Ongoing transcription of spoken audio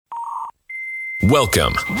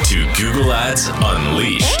Welcome to Google Ads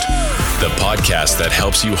Unleashed, the podcast that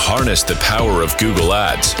helps you harness the power of Google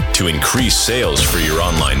Ads to increase sales for your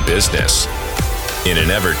online business. In an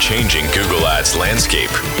ever-changing Google Ads landscape,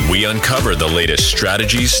 we uncover the latest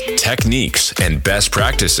strategies, techniques, and best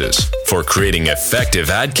practices for creating effective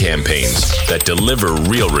ad campaigns that deliver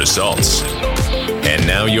real results. And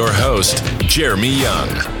now your host, Jeremy Young.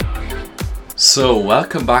 So,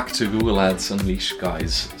 welcome back to Google Ads Unleashed,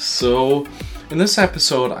 guys. So, in this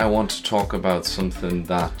episode, I want to talk about something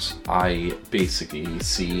that I basically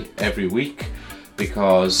see every week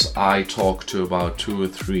because I talk to about 2 or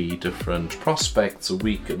 3 different prospects a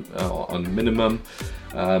week on minimum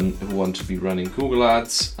who want to be running Google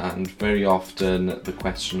Ads, and very often the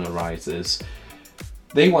question arises,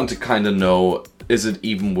 they want to kind of know, is it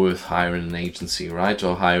even worth hiring an agency, right?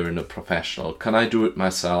 Or hiring a professional? Can I do it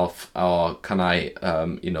myself? Or can I,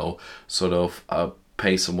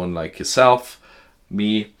 pay someone like yourself,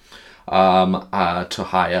 me, to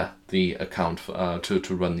hire the account,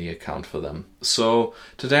 to run the account for them? So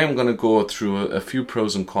today I'm going to go through a few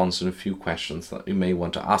pros and cons and a few questions that you may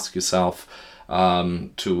want to ask yourself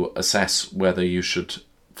to assess whether you should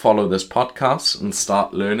follow this podcast and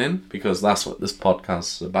start learning, because that's what this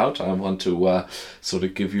podcast is about. I want to sort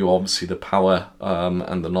of give you obviously the power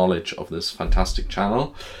and the knowledge of this fantastic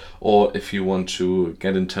channel, or if you want to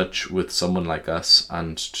get in touch with someone like us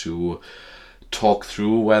and to talk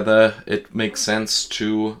through whether it makes sense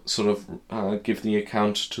to sort of give the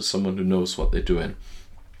account to someone who knows what they're doing.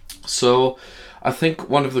 So I think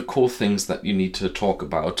one of the cool things that you need to talk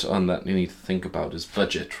about and that you need to think about is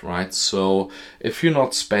budget, right? So if you're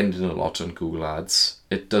not spending a lot on Google Ads,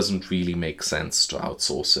 it doesn't really make sense to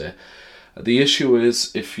outsource it. The issue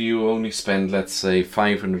is if you only spend, let's say,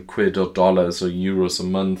 500 quid or dollars or euros a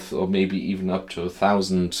month, or maybe even up to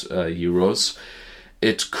 1,000 euros,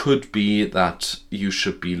 it could be that you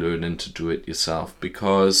should be learning to do it yourself,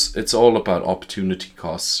 because it's all about opportunity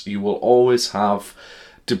costs. You will always have,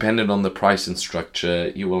 depending on the pricing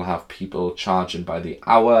structure, you will have people charging by the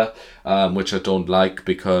hour, which I don't like,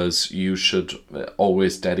 because you should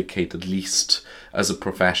always dedicate at least, as a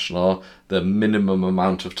professional, the minimum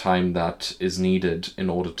amount of time that is needed in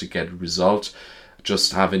order to get a result.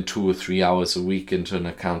 Just having 2 or 3 hours a week into an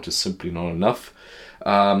account is simply not enough.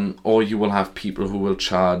 Or you will have people who will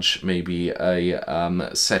charge maybe a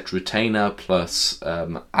set retainer plus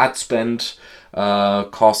ad spend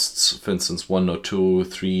costs, for instance 1 or 2 or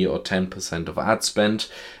 3 or 10% of ad spend,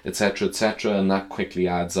 etc., and that quickly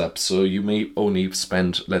adds up. So you may only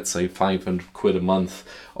spend, let's say, 500 quid a month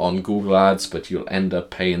on Google Ads, but you'll end up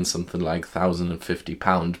paying something like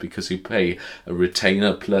 £1,050 because you pay a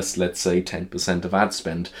retainer plus, let's say, 10% of ad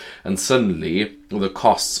spend, and suddenly the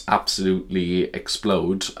costs absolutely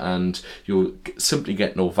explode and you simply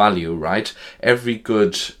get no value, right? Every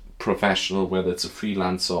good professional, whether it's a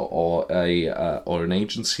freelancer or an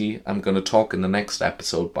agency. I'm going to talk in the next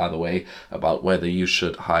episode, by the way, about whether you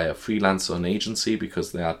should hire a freelancer or an agency,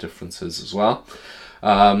 because there are differences as well.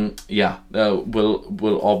 Will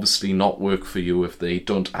obviously not work for you if they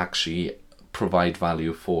don't actually provide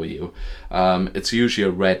value for you. It's usually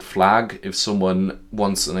a red flag if someone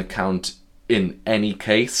wants an account in any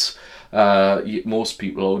case. Most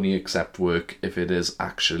people only accept work if it is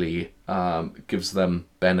actually gives them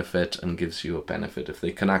benefit and gives you a benefit, if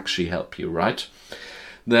they can actually help you, right?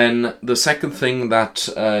 Then the second thing that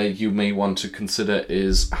you may want to consider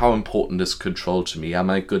is, how important is control to me? Am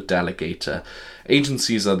I a good delegator?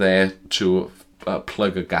 Agencies are there to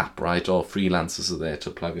plug a gap, right? Or freelancers are there to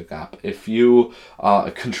plug a gap. If you are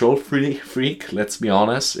a control freak, let's be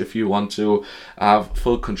honest, if you want to have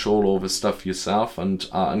full control over stuff yourself and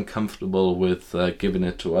are uncomfortable with giving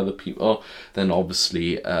it to other people, then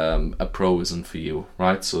obviously a pro isn't for you,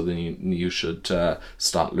 right? So then you should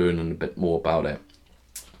start learning a bit more about it.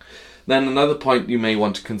 Then another point you may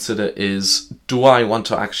want to consider is, do I want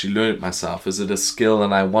to actually learn it myself? Is it a skill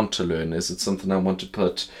that I want to learn? Is it something I want to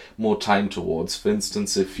put more time towards? For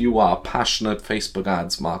instance, if you are a passionate Facebook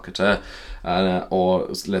ads marketer, or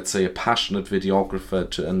let's say a passionate videographer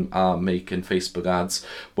to making Facebook ads,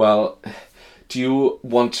 well, do you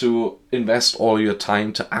want to invest all your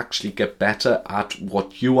time to actually get better at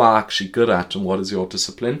what you are actually good at and what is your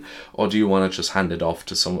discipline? Or do you want to just hand it off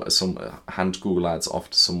to hand Google Ads off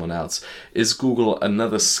to someone else? Is Google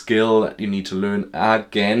another skill that you need to learn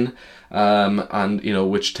again, and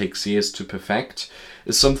which takes years to perfect?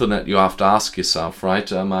 Is something that you have to ask yourself, right?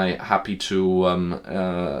 Am I happy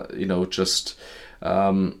to just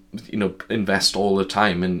invest all the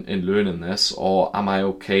time in learning this, or am I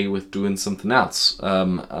okay with doing something else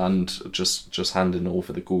and just handing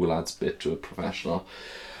over the Google Ads bit to a professional?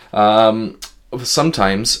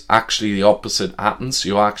 sometimes actually the opposite happens.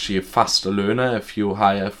 You're actually a faster learner if you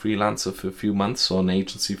hire a freelancer for a few months or an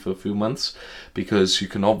agency for a few months, because you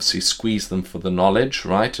can obviously squeeze them for the knowledge,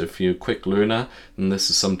 right? If you're a quick learner, then this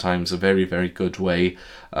is sometimes a very, very good way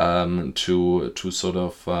to sort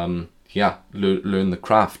of learn the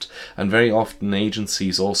craft. And very often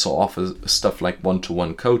agencies also offer stuff like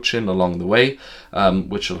one-to-one coaching along the way,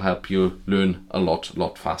 which will help you learn a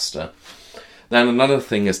lot faster. Then another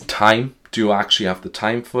thing is time. Do you actually have the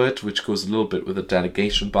time for it? Which goes a little bit with the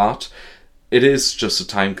delegation part. It is just a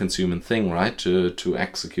time-consuming thing, right? To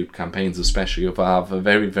execute campaigns, especially if I have a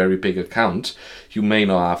very, very big account. You may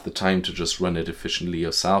not have the time to just run it efficiently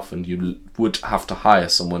yourself, and you would have to hire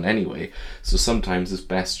someone anyway. So sometimes it's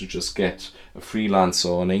best to just get a freelancer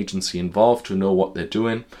or an agency involved who know what they're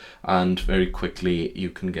doing, and very quickly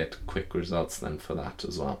you can get quick results then for that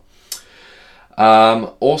as well.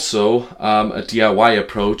 Also, a DIY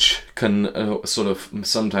approach can sort of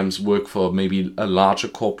sometimes work for maybe a larger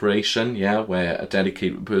corporation, where a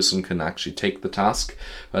dedicated person can actually take the task.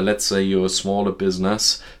 Let's say you're a smaller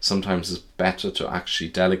business, sometimes it's better to actually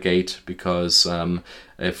delegate, because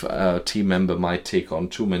if a team member might take on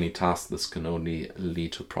too many tasks, this can only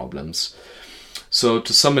lead to problems. So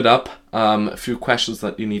to sum it up, a few questions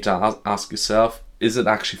that you need to ask yourself. Is it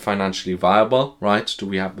actually financially viable, right? Do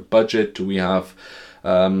we have the budget? Do we have,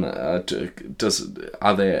 is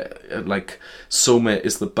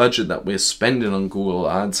the budget that we're spending on Google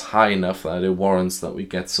Ads high enough that it warrants that we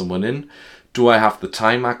get someone in? Do I have the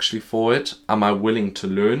time actually for it? Am I willing to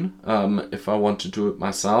learn if I want to do it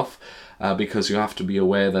myself? Because you have to be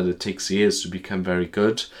aware that it takes years to become very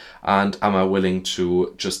good. And am I willing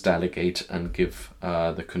to just delegate and give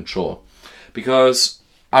the control? Because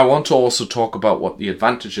I want to also talk about what the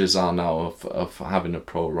advantages are now of having a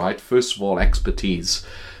pro, right? First of all, expertise.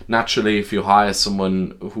 Naturally, if you hire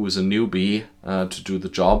someone who is a newbie to do the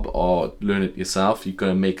job or learn it yourself, you're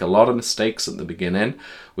going to make a lot of mistakes at the beginning,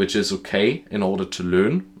 which is okay. In order to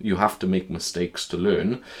learn, you have to make mistakes to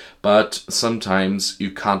learn, but sometimes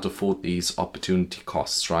you can't afford these opportunity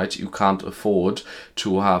costs, right? You can't afford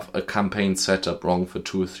to have a campaign set up wrong for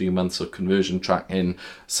 2 or 3 months, or conversion tracking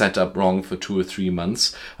set up wrong for 2 or 3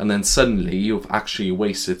 months, and then suddenly you've actually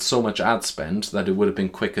wasted so much ad spend that it would have been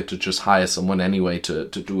quicker to just hire someone anyway to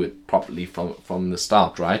do it properly from the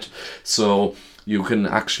start, right? So you can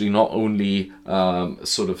actually not only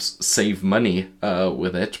sort of save money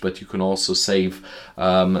with it, but you can also save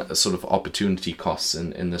sort of opportunity costs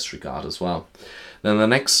in this regard as well. Then the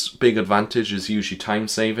next big advantage is usually time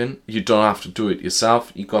saving. You don't have to do it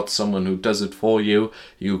yourself. You got someone who does it for you.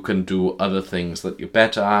 You can do other things that you're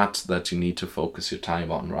better at, that you need to focus your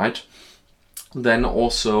time on, right? Then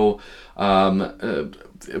also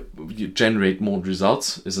you generate more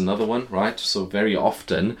results is another one, right? So very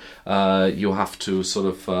often you have to sort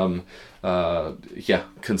of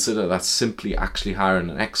consider that simply actually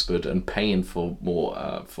hiring an expert and paying for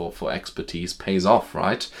more for expertise pays off,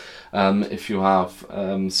 right? If you have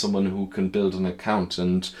someone who can build an account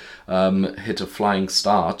and hit a flying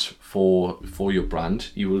start for your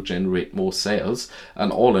brand, you will generate more sales, and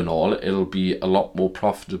all in all it'll be a lot more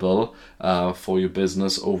profitable for your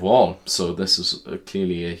business overall. So this is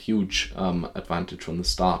clearly a huge advantage from the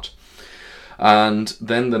start. And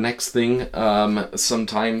then the next thing,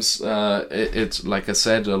 sometimes it's like I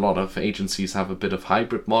said, a lot of agencies have a bit of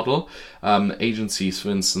hybrid model. Agencies,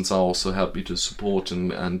 for instance, also help you to support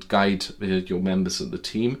and guide your members of the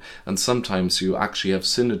team. And sometimes you actually have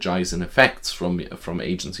synergizing effects from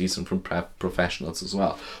agencies and from professionals as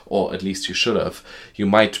well, or at least you should have. You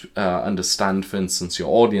might understand, for instance, your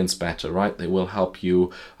audience better, right? They will help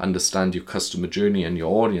you understand your customer journey and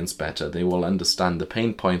your audience better. They will understand the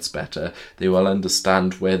pain points better. They will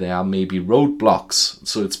understand where there are maybe roadblocks.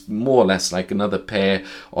 So it's more or less like another pair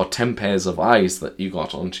or 10 pairs of eyes that you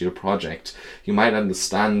got onto your project. You might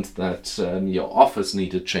understand that your offers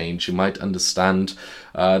need to change. You might understand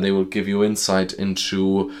they will give you insight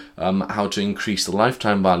into how to increase the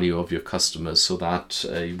lifetime value of your customers so that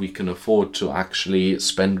we can afford to actually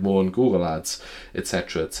spend more on Google Ads,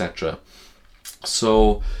 etc., etc.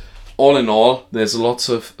 So all in all, there's lots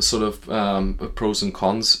of sort of pros and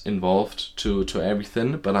cons involved to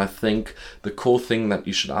everything, but I think the core thing that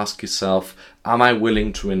you should ask yourself, am I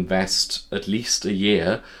willing to invest at least a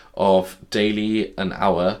year of daily an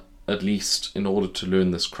hour at least in order to learn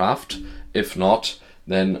this craft? If not,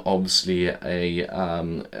 then obviously a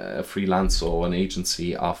freelancer or an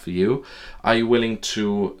agency are for you. Are you willing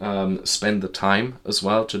to spend the time as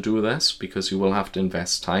well to do this? Because you will have to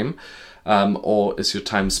invest time. Or is your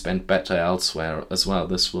time spent better elsewhere as well?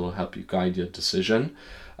 This will help you guide your decision.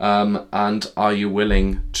 And are you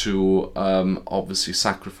willing to obviously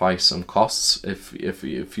sacrifice some costs? If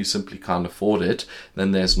you simply can't afford it,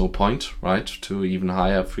 then there's no point, right, to even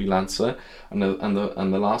hire a freelancer. And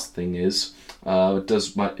the last thing is,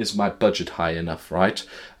 is my budget high enough, right?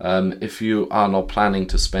 If you are not planning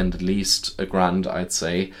to spend at least $1,000, I'd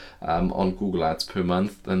say, on Google Ads per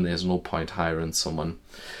month, then there's no point hiring someone.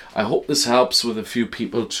 I hope this helps with a few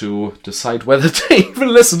people to decide whether to even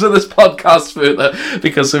listen to this podcast further,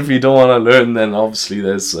 because if you don't want to learn, then obviously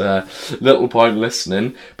there's little point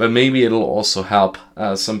listening. But maybe it'll also help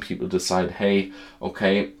some people decide, hey,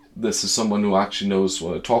 okay, this is someone who actually knows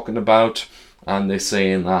what they're talking about, and they're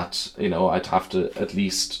saying that, you know, I'd have to at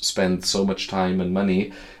least spend so much time and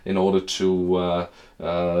money in order to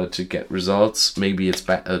get results. Maybe it's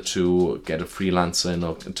better to get a freelancer in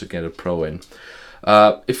or to get a pro in.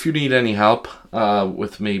 If you need any help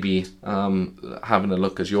with maybe having a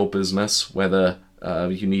look at your business, whether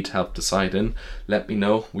you need help deciding, let me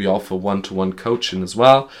know. We offer one-to-one coaching as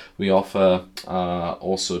well. We offer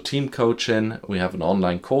also team coaching. We have an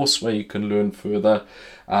online course where you can learn further.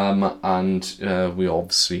 And we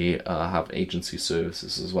obviously have agency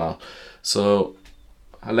services as well. So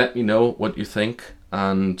let me know what you think.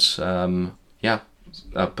 And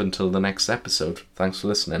up until the next episode. Thanks for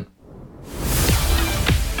listening.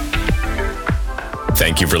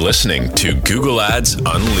 Thank you for listening to Google Ads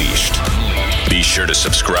Unleashed. Be sure to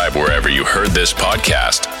subscribe wherever you heard this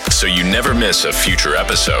podcast so you never miss a future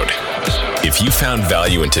episode. If you found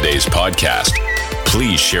value in today's podcast,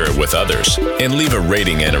 please share it with others and leave a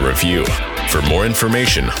rating and a review. For more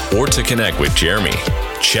information or to connect with Jeremy,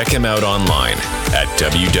 check him out online at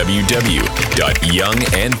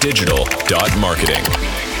www.younganddigital.marketing.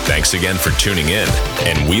 Thanks again for tuning in,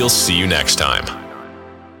 and we'll see you next time.